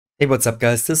Hey, what's up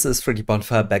guys, this is Freddy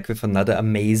Bonfire back with another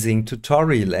amazing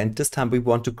tutorial, and this time we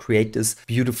want to create this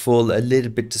beautiful, a little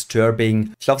bit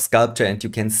disturbing cloth sculpture, and you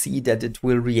can see that it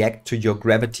will react to your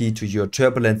gravity, to your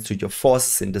turbulence, to your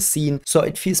forces in the scene. So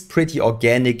it feels pretty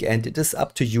organic, and it is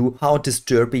up to you how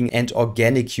disturbing and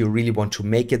organic you really want to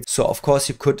make it. So of course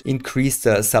you could increase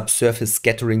the subsurface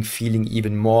scattering feeling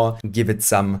even more, give it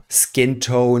some skin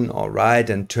tone, alright,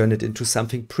 and turn it into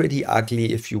something pretty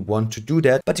ugly if you want to do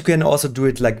that. But you can also do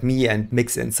it like me and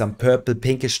mix in some purple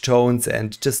pinkish tones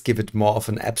and just give it more of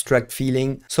an abstract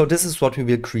feeling. So this is what we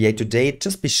will create today.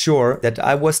 Just be sure that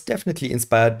I was definitely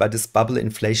inspired by this bubble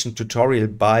inflation tutorial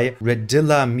by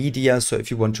Redilla Media. So if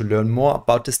you want to learn more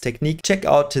about this technique, check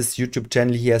out his YouTube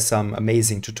channel. He has some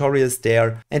amazing tutorials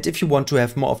there. And if you want to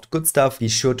have more of the good stuff, be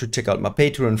sure to check out my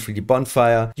Patreon, Freddy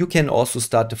Bonfire. You can also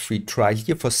start a free trial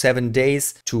here for 7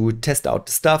 days to test out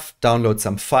the stuff, download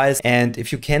some files, and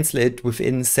if you cancel it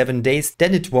within 7 days,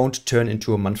 then it won't turn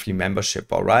into a monthly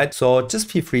membership, alright? So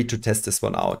just feel free to test this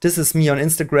one out. This is me on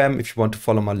Instagram if you want to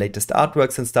follow my latest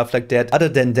artworks and stuff like that. Other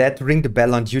than that, ring the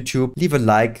bell on YouTube, leave a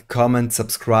like, comment,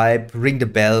 subscribe, ring the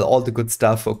bell, all the good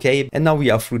stuff, okay? And now we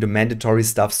are through the mandatory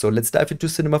stuff, so let's dive into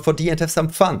Cinema 4D and have some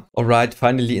fun. Alright,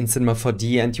 finally in Cinema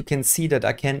 4D, and you can see that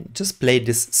I can just play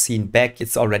this scene back.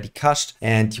 It's already cached,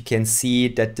 and you can see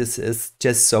that this is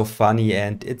just so funny,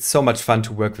 and it's so much fun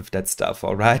to work with that stuff,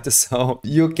 alright? So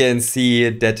you can see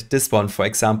that this one, for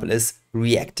example, is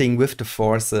reacting with the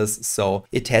forces, so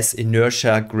it has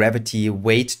inertia, gravity,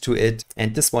 weight to it,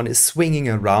 and this one is swinging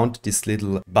around these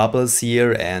little bubbles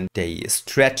here, and they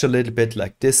stretch a little bit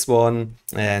like this one,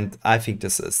 and I think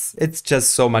it's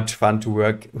just so much fun to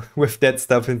work with that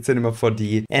stuff in Cinema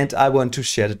 4D, and I want to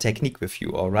share the technique with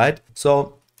you, alright?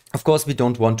 So of course, we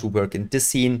don't want to work in this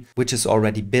scene, which is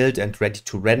already built and ready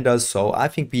to render. So I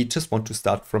think we just want to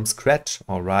start from scratch.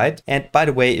 All right. And by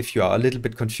the way, if you are a little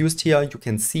bit confused here, you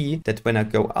can see that when I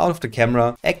go out of the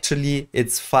camera, actually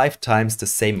it's 5 times the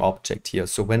same object here.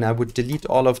 So when I would delete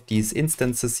all of these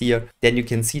instances here, then you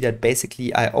can see that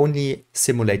basically I only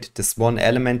simulated this one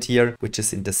element here, which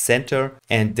is in the center.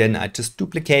 And then I just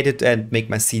duplicate it and make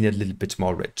my scene a little bit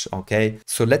more rich. Okay.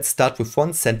 So let's start with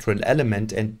one central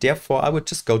element, and therefore I would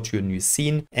just go to a new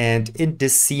scene, and in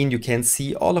this scene you can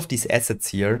see all of these assets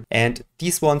here, and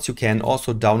these ones you can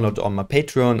also download on my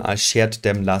Patreon. I shared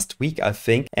them last week, I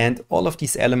think, and all of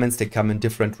these elements, they come in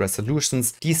different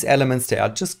resolutions. These elements, they are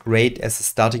just great as a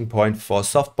starting point for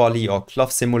soft body or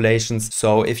cloth simulations.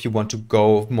 So if you want to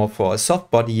go more for a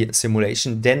soft body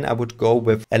simulation, then I would go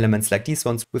with elements like these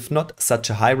ones with not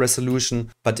such a high resolution.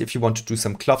 But if you want to do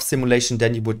some cloth simulation,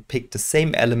 then you would pick the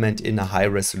same element in a high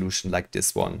resolution like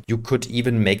this one. You could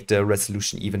even make the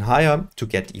resolution even higher to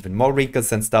get even more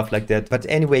wrinkles and stuff like that. But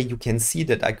anyway, you can see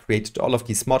that I created all of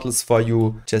these models for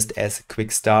you just as a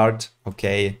quick start.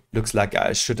 Okay, looks like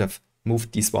I should have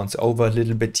moved these ones over a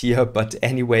little bit here, but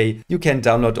anyway, you can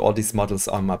download all these models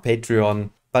on my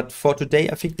Patreon. But for today,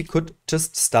 I think we could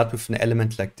just start with an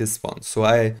element like this one. So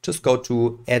I just go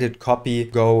to edit, copy,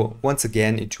 go once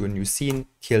again into a new scene,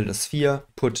 kill the sphere,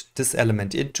 put this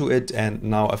element into it, and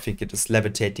now I think it is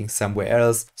levitating somewhere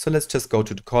else. So let's just go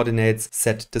to the coordinates,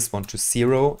 set this one to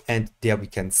 0, and there we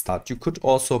can start. You could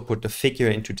also put the figure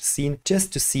into the scene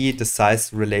just to see the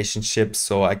size relationship.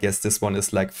 So I guess this one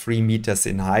is like 3 meters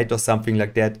in height or something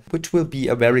like that, which will be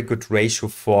a very good ratio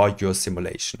for your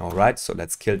simulation. All right, so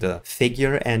let's kill the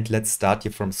figure and let's start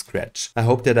here from scratch. I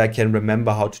hope that I can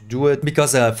remember how to do it,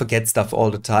 because I forget stuff all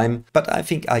the time, but I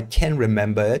think I can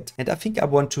remember it, and I think I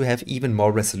want to have even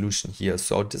more resolution here.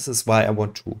 So this is why I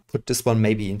want to put this one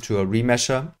maybe into a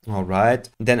remesher. All right,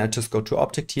 then I just go to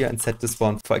object here and set this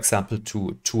one, for example,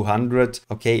 to 200.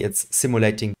 Okay, it's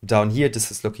simulating down here.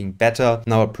 This is looking better.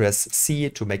 Now I press C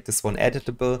to make this one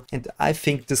editable, and I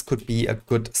think this could be a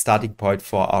good starting point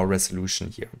for our resolution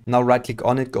here. Now right click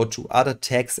on it, go to other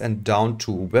tags and down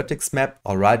to vertex map.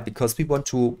 All right, because we want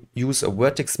to use a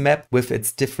vertex map with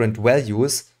its different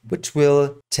values, which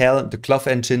will tell the cloth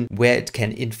engine where it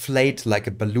can inflate like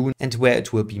a balloon and where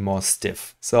it will be more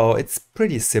stiff. So it's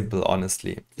pretty simple,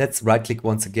 honestly. Let's right click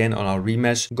once again on our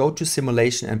remesh, go to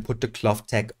simulation and put the cloth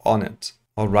tag on it.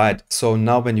 Alright, so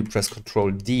now when you press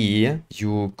Ctrl D,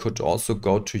 you could also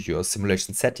go to your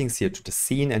simulation settings here to the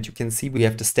scene, and you can see we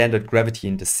have the standard gravity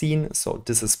in the scene. So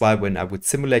this is why when I would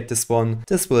simulate this one,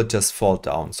 this will just fall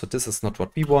down. So this is not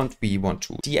what we want. We want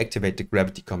to deactivate the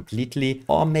gravity completely,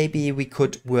 or maybe we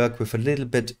could work with a little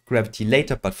bit gravity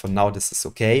later, but for now this is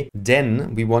okay.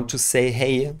 Then we want to say,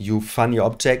 hey, you funny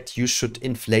object, you should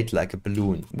inflate like a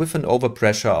balloon with an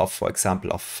overpressure of, for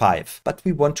example, of 5. But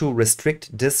we want to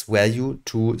restrict this value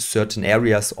balloon to certain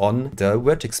areas on the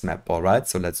vertex map. Alright,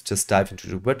 so let's just dive into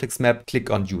the vertex map, click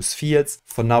on use fields.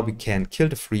 For now we can kill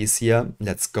the freeze here.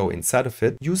 Let's go inside of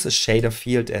it, use a shader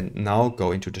field, and now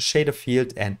go into the shader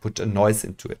field and put a noise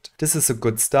into it. This is a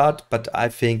good start, but I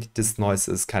think this noise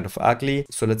is kind of ugly.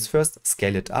 So let's first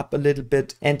scale it up a little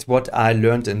bit. And what I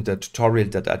learned in the tutorial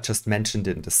that I just mentioned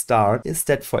in the start is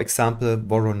that, for example,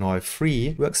 Voronoi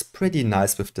 3 works pretty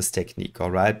nice with this technique,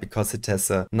 alright, because it has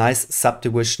a nice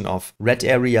subdivision of red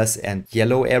areas and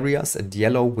yellow areas, and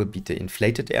yellow will be the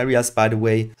inflated areas, by the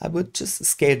way. I would just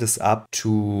scale this up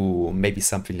to maybe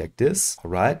something like this.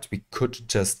 Alright, we could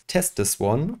just test this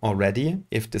one already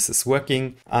if this is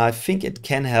working. I think it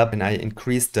can help, and I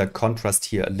increased the contrast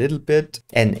here a little bit.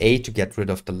 NA to get rid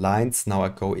of the lines. Now I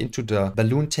go into the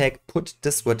balloon tag, put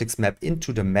this vertex map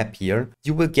into the map here.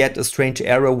 You will get a strange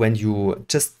error when you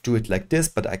just do it like this,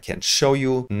 but I can show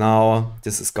you. Now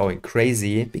this is going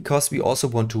crazy because we also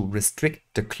want to restrict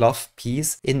the cloth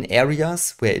piece in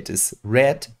areas where it is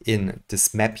red in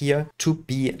this map here to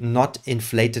be not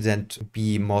inflated and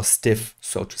be more stiff,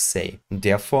 so to say. And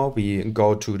therefore we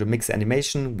go to the mix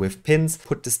animation with pins,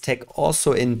 put this tag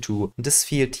also into this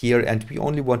field here, and we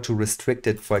only want to restrict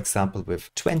it, for example, with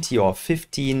 20 or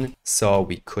 15. So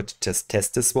we could just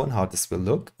test this one, how this will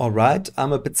look. Alright,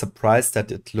 I'm a bit surprised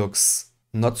that it looks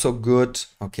not so good.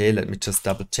 Okay, let me just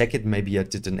double check it. Maybe I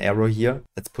did an error here.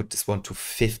 Let's put this one to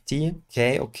 50.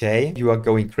 Okay. You are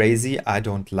going crazy. I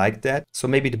don't like that. So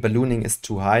maybe the ballooning is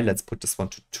too high. Let's put this one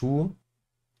to 2.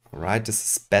 Alright,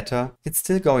 this is better. It's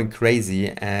still going crazy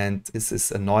and this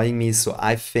is annoying me. So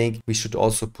I think we should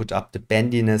also put up the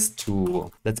bendiness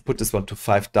to, let's put this one to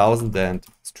 5000 and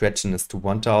stretchiness to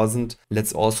 1000.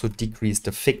 Let's also decrease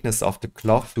the thickness of the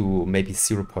cloth to maybe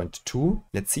 0.2.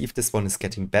 Let's see if this one is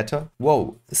getting better.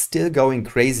 Whoa, still going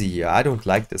crazy here. I don't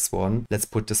like this one. Let's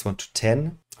put this one to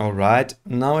 10. Alright,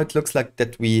 now it looks like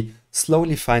that we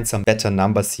slowly find some better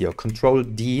numbers here. Control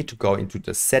D to go into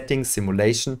the settings,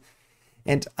 simulation.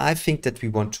 And I think that we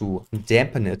want to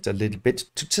dampen it a little bit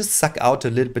to just suck out a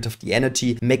little bit of the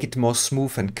energy, make it more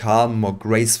smooth and calm, more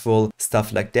graceful,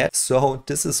 stuff like that. So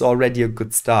this is already a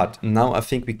good start. Now I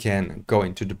think we can go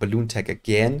into the balloon tag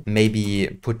again, maybe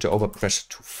put the overpressure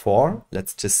to 4.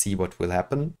 Let's just see what will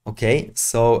happen. Okay,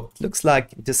 so it looks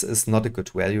like this is not a good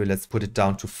value. Let's put it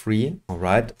down to 3. All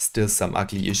right, still some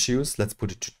ugly issues. Let's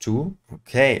put it to 2.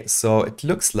 Okay, so it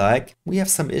looks like we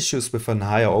have some issues with a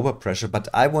higher overpressure, but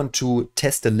I want to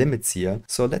test the limits here.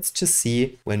 So let's just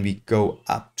see when we go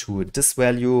up to this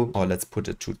value, or let's put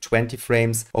it to 20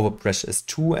 frames, overpressure is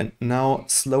 2, and now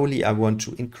slowly I want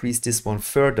to increase this one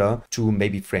further to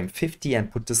maybe frame 50 and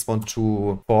put this one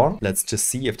to 4. Let's just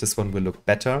see if this one will look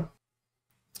better.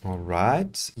 All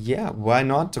right, yeah, why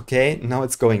not? Okay, now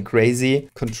it's going crazy.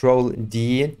 Control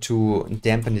D to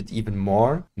dampen it even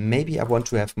more. Maybe I want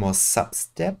to have more sub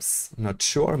steps, not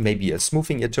sure. Maybe a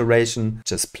smoothing iteration,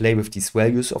 just play with these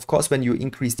values. Of course, when you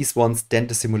increase these ones, then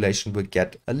the simulation will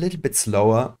get a little bit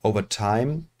slower over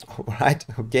time. All right,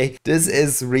 okay, this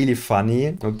is really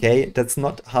funny. Okay, that's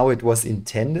not how it was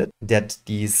intended, that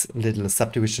these little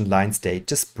subdivision lines, they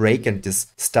just break and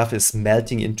this stuff is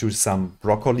melting into some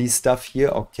broccoli stuff here.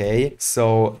 Okay,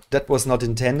 so that was not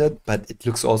intended, but it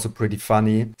looks also pretty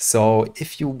funny. So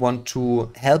if you want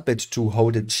to help it to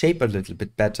hold its shape a little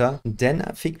bit better, then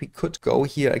I think we could go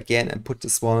here again and put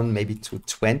this one maybe to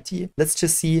 20. Let's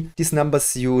just see these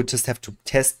numbers. You just have to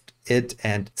test it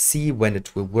and see when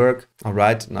it will work. All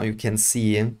right, now you can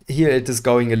see here it is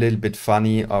going a little bit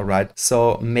funny. All right,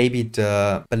 so maybe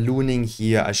the ballooning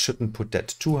here, I shouldn't put that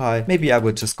too high. Maybe I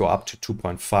will just go up to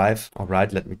 2.5. All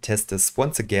right, let me test this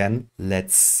once again.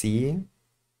 Let's see.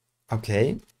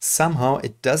 Okay, somehow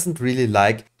it doesn't really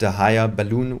like the higher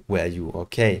balloon value.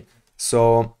 Okay,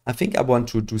 so I think I want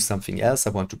to do something else.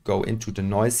 I want to go into the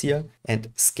noise here and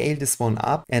scale this one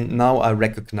up. And now I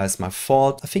recognize my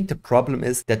fault. I think the problem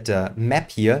is that the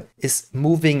map here is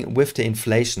moving with the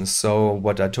inflation. So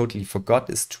what I totally forgot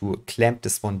is to clamp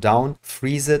this one down,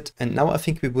 freeze it. And now I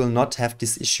think we will not have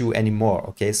this issue anymore.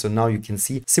 Okay, so now you can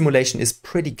see simulation is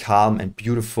pretty calm and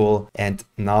beautiful. And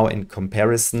now in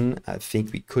comparison, I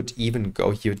think we could even go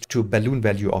here to a balloon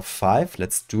value of 5.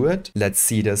 Let's do it. Let's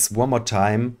see this one more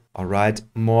time. All right,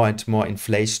 more and more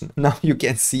inflation. Now you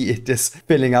can see it is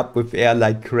filling up with air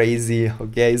like crazy.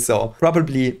 Okay, so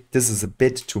probably this is a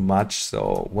bit too much.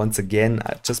 So once again,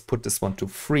 I just put this one to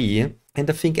 3. And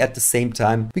I think at the same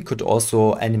time, we could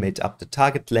also animate up the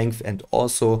target length, and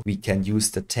also we can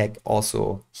use the tag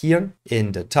also here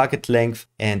in the target length.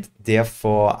 And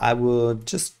therefore I will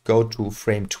just go to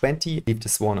frame 20, leave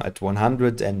this one at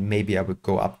 100, and maybe I will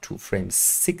go up to frame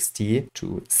 60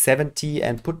 to 70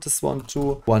 and put this one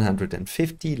to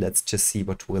 150. Let's just see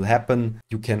what will happen.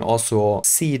 You can also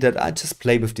see that I just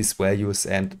play with these values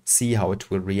and see how it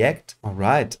will react. All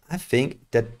right, I think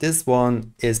that this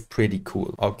one is pretty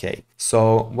cool. Okay,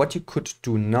 so what you could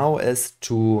do now is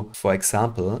to, for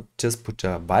example, just put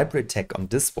a vibrate tag on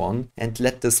this one and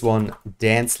let this one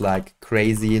dance like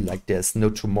crazy, like there's no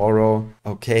tomorrow.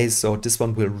 Okay, so this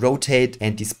one will rotate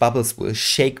and these bubbles will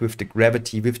shake with the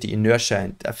gravity, with the inertia,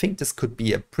 and I think this could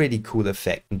be a pretty cool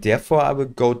effect. And therefore I will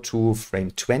go to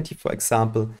frame 20, for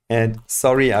example, and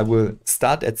sorry, I will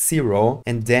start at 0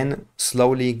 and then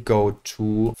slowly go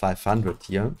to 500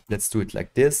 here. Let's do it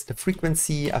like this. The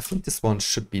frequency, I think this one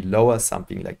should be lower,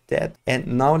 something like that. And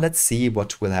now let's see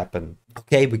what will happen.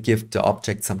 Okay, we give the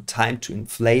object some time to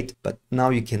inflate, but now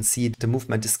you can see the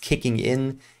movement is kicking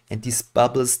in and these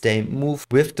bubbles, they move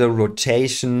with the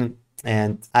rotation.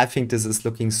 And I think this is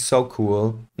looking so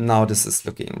cool. Now this is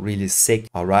looking really sick.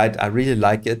 All right, I really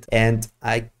like it. And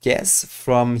I guess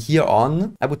from here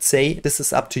on, I would say this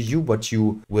is up to you what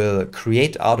you will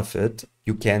create out of it.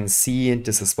 You can see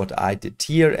this is what I did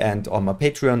here, and on my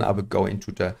Patreon I will go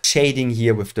into the shading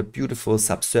here with the beautiful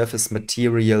subsurface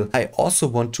material. I also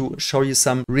want to show you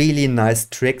some really nice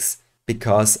tricks,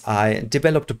 because I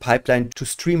developed a pipeline to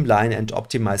streamline and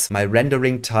optimize my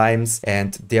rendering times,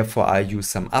 and therefore I use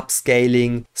some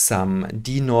upscaling, some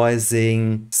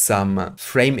denoising, some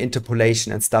frame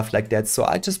interpolation and stuff like that. So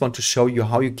I just want to show you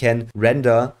how you can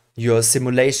render your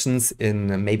simulations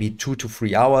in maybe 2 to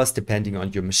 3 hours, depending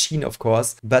on your machine, of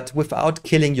course, but without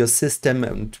killing your system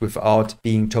and without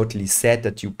being totally sad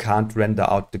that you can't render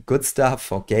out the good stuff.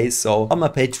 Okay, so on my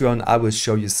Patreon, I will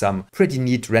show you some pretty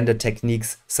neat render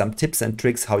techniques, some tips and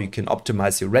tricks how you can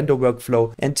optimize your render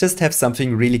workflow and just have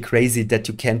something really crazy that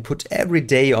you can put every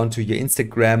day onto your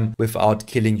Instagram without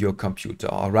killing your computer.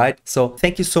 All right, so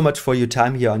thank you so much for your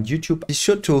time here on YouTube. Be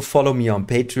sure to follow me on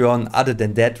Patreon. Other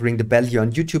than that, ring the bell here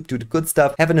on YouTube. Do the good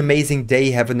stuff. Have an amazing day.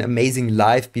 Have an amazing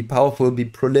life. Be powerful, be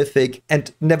prolific,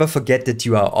 and never forget that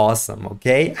you are awesome.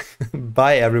 Okay?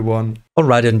 Bye, everyone.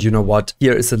 Alright, and you know what?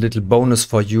 Here is a little bonus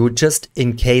for you, just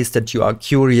in case that you are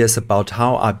curious about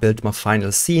how I built my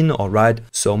final scene. Alright,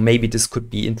 so maybe this could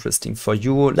be interesting for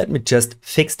you. Let me just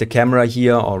fix the camera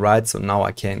here. Alright, so now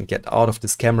I can get out of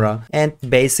this camera, and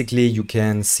basically you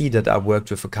can see that I worked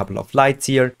with a couple of lights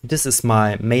here. This is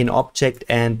my main object,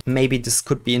 and maybe this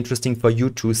could be interesting for you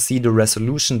to see the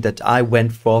resolution that I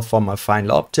went for my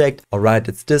final object. Alright,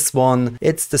 it's this one.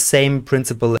 It's the same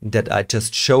principle that I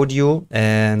just showed you,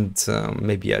 and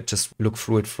maybe I just look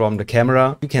through it from the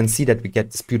camera. You can see that we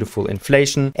get this beautiful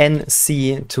inflation,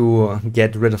 NC to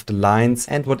get rid of the lines.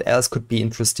 And what else could be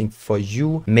interesting for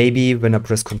you? Maybe when I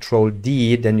press Ctrl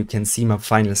D, then you can see my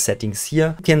final settings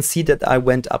here. You can see that I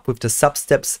went up with the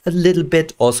substeps a little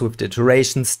bit, also with the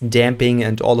iterations, damping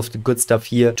and all of the good stuff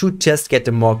here to just get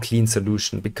a more clean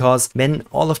solution. Because when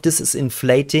all of this is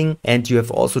inflating and you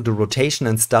have also the rotation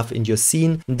and stuff in your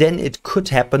scene, then it could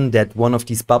happen that one of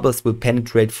these bubbles will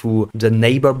penetrate through the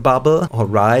neighbor bubble.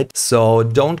 Alright, so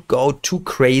don't go too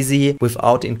crazy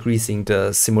without increasing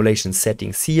the simulation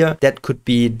settings here. That could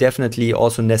be definitely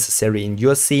also necessary in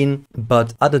your scene,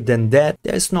 but other than that,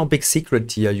 there's no big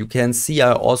secret here. You can see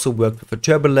I also worked with the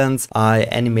turbulence. I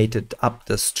animated up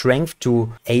the strength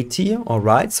to 80.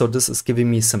 Alright, so this is giving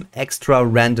me some extra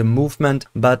random movement,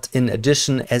 but in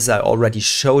addition, as I already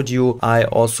showed you, I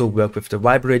also worked with the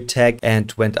vibrate tag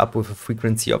and went up with a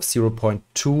frequency of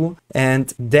 0.2,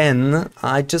 and then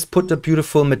I just put a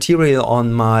beautiful material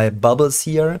on my bubbles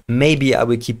here. Maybe I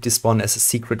will keep this one as a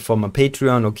secret for my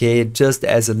Patreon, okay, just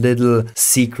as a little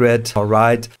secret.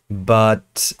 Alright,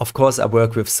 but of course I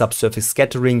work with subsurface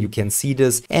scattering, you can see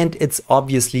this, and it's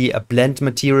obviously a blend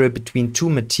material between two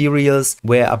materials,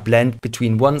 where I blend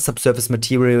between one subsurface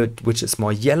material which is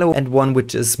more yellow and one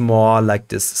which is more like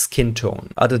this skin tone.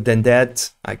 Other than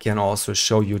that, I can also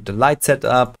show you the light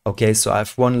setup. Okay, so I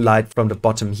have one light from the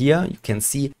bottom here. You can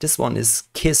see this one is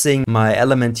kissing my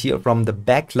element here from the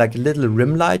back, like a little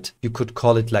rim light. You could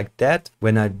call it like that.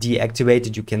 When I deactivate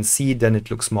it, you can see then it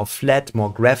looks more flat,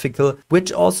 more graphical,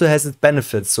 which also has its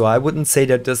benefits. So I wouldn't say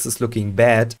that this is looking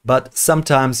bad, but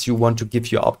sometimes you want to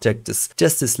give your object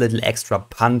just this little extra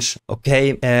punch.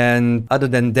 Okay, and other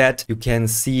than that, you can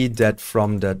see that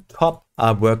from the top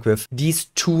I work with these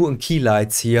two key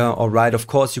lights here. Alright, of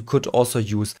course you could also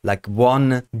use like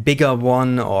one bigger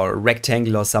one or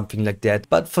rectangle or something like that,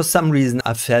 but for some reason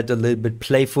I felt a little bit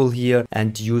playful here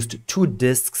and used two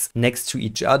discs next to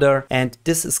each other, and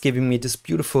this is giving me this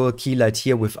beautiful key light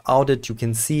here. Without it, you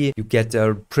can see you get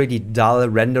a pretty dull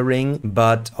rendering,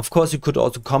 but of course you could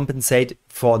also compensate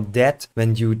for that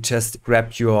when you just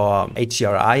grab your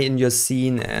HDRI in your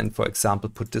scene and, for example,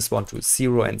 put this one to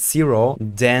 0 and 0.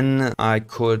 Then I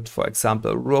could, for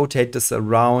example, rotate this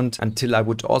around until I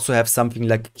would also have something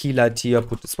like a key light here.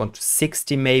 Put this one to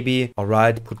 60 maybe.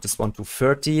 Alright, put this one to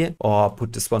 30 or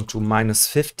put this one to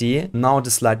 -50. Now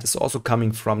this light is also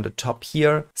coming from the top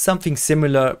here. Something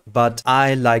similar, but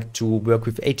I like to work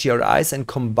with HDRIs and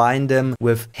combine them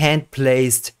with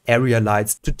hand-placed area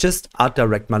lights to just art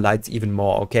direct my lights even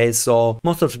more. Okay, so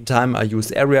most of the time I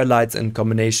use area lights in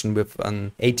combination with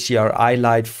an HDRI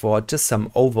light for just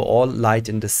some overall light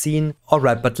in the scene.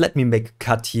 Alright, but let me make a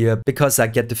cut here, because I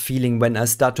get the feeling when I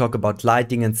start talk about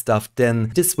lighting and stuff,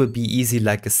 then this will be easy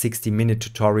like a 60-minute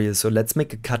tutorial. So let's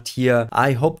make a cut here.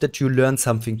 I hope that you learned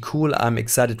something cool. I'm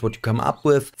excited what you come up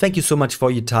with. Thank you so much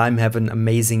for your time. Have an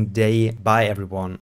amazing day. Bye everyone.